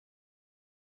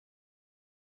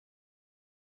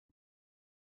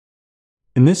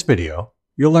In this video,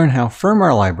 you'll learn how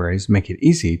firmware libraries make it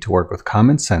easy to work with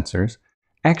common sensors,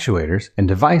 actuators, and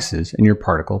devices in your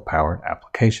particle-powered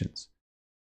applications.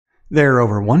 There are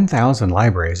over 1,000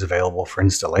 libraries available for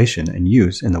installation and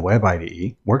use in the Web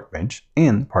IDE, Workbench,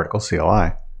 and Particle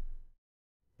CLI.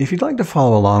 If you'd like to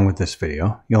follow along with this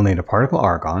video, you'll need a particle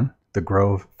argon, the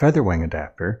Grove Featherwing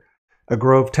adapter, a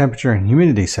Grove temperature and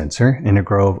humidity sensor, and a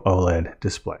Grove OLED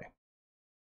display.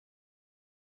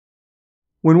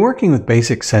 When working with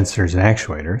basic sensors and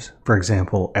actuators, for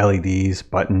example LEDs,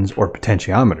 buttons, or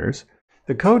potentiometers,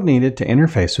 the code needed to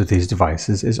interface with these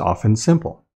devices is often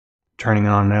simple. Turning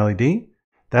on an LED?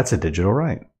 That's a digital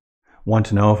write. Want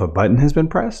to know if a button has been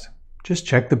pressed? Just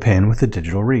check the pin with the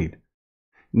digital read.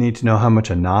 Need to know how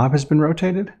much a knob has been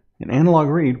rotated? An analog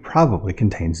read probably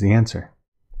contains the answer.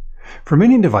 For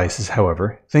many devices,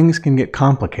 however, things can get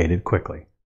complicated quickly.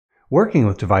 Working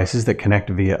with devices that connect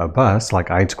via a bus like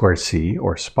I2C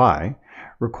or SPI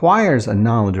requires a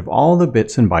knowledge of all the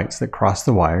bits and bytes that cross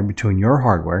the wire between your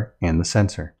hardware and the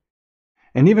sensor.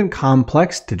 And even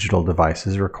complex digital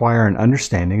devices require an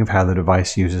understanding of how the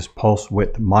device uses pulse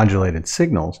width modulated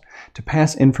signals to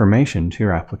pass information to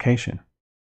your application.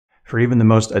 For even the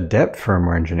most adept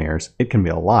firmware engineers, it can be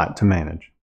a lot to manage.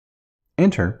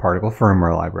 Enter particle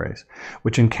firmware libraries,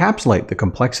 which encapsulate the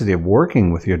complexity of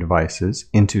working with your devices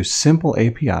into simple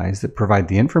APIs that provide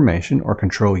the information or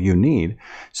control you need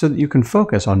so that you can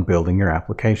focus on building your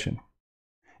application.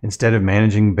 Instead of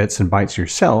managing bits and bytes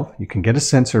yourself, you can get a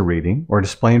sensor reading or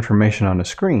display information on a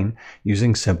screen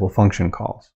using simple function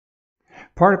calls.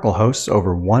 Particle hosts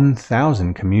over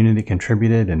 1,000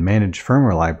 community-contributed and managed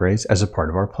firmware libraries as a part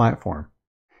of our platform.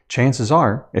 Chances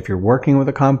are, if you're working with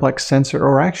a complex sensor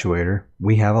or actuator,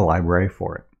 we have a library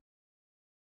for it.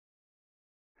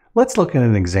 Let's look at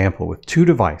an example with two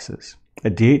devices, a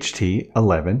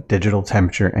DHT11 digital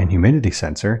temperature and humidity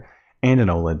sensor and an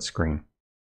OLED screen.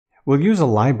 We'll use a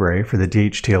library for the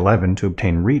DHT11 to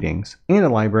obtain readings and a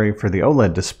library for the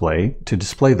OLED display to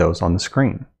display those on the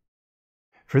screen.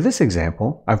 For this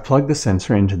example, I've plugged the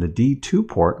sensor into the D2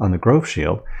 port on the Grove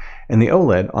shield and the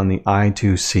OLED on the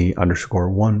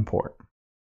I2C_1 port.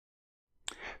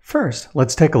 First,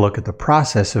 let's take a look at the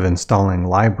process of installing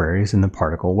libraries in the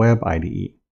Particle Web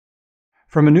IDE.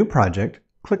 From a new project,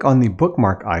 click on the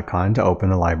bookmark icon to open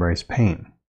the libraries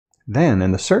pane. Then,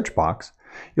 in the search box,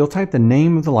 you'll type the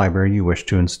name of the library you wish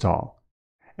to install.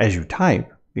 As you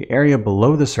type, the area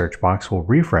below the search box will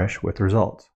refresh with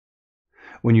results.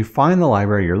 When you find the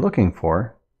library you're looking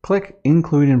for, click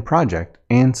Include in Project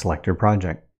and select your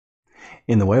project.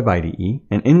 In the Web IDE,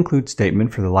 an include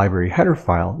statement for the library header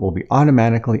file will be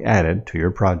automatically added to your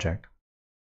project.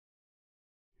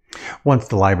 Once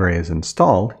the library is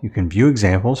installed, you can view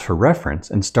examples for reference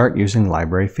and start using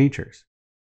library features.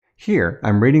 Here,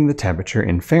 I'm reading the temperature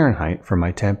in Fahrenheit from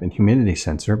my temp and humidity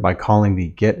sensor by calling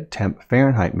the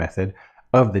getTempFahrenheit method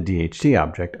of the DHT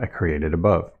object I created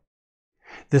above.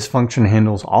 This function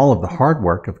handles all of the hard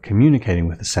work of communicating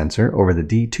with the sensor over the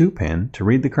D2 pin to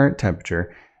read the current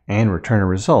temperature and return a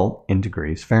result in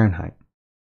degrees Fahrenheit.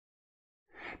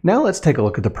 Now let's take a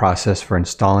look at the process for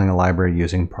installing a library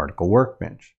using Particle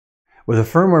Workbench. With a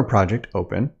firmware project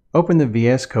open the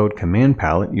VS Code command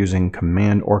palette using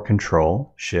Command or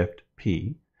Control, Shift,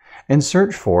 P, and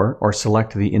search for or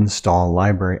select the Install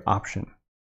Library option.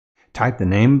 Type the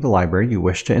name of the library you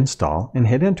wish to install and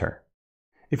hit Enter.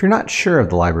 If you're not sure of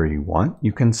the library you want,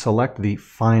 you can select the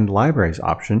Find Libraries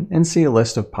option and see a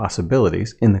list of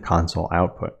possibilities in the console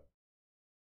output.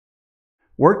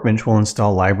 Workbench will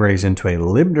install libraries into a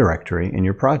lib directory in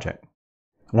your project.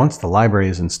 Once the library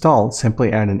is installed,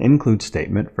 simply add an include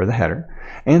statement for the header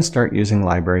and start using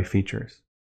library features.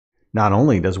 Not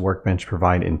only does Workbench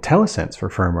provide IntelliSense for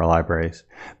firmware libraries,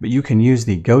 but you can use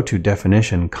the Go to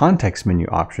Definition context menu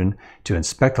option to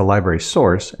inspect a library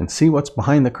source and see what's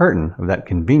behind the curtain of that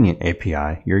convenient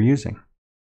API you're using.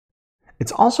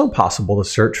 It's also possible to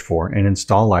search for and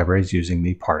install libraries using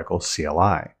the Particle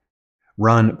CLI.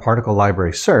 Run Particle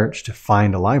Library Search to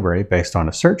find a library based on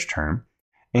a search term,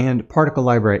 and Particle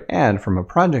Library Add from a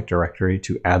project directory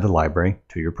to add the library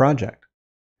to your project.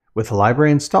 With the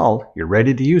library installed, you're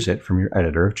ready to use it from your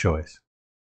editor of choice.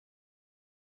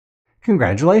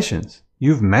 Congratulations!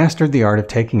 You've mastered the art of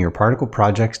taking your particle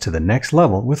projects to the next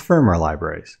level with firmware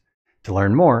libraries. To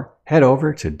learn more, head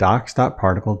over to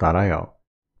docs.particle.io.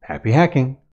 Happy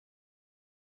hacking!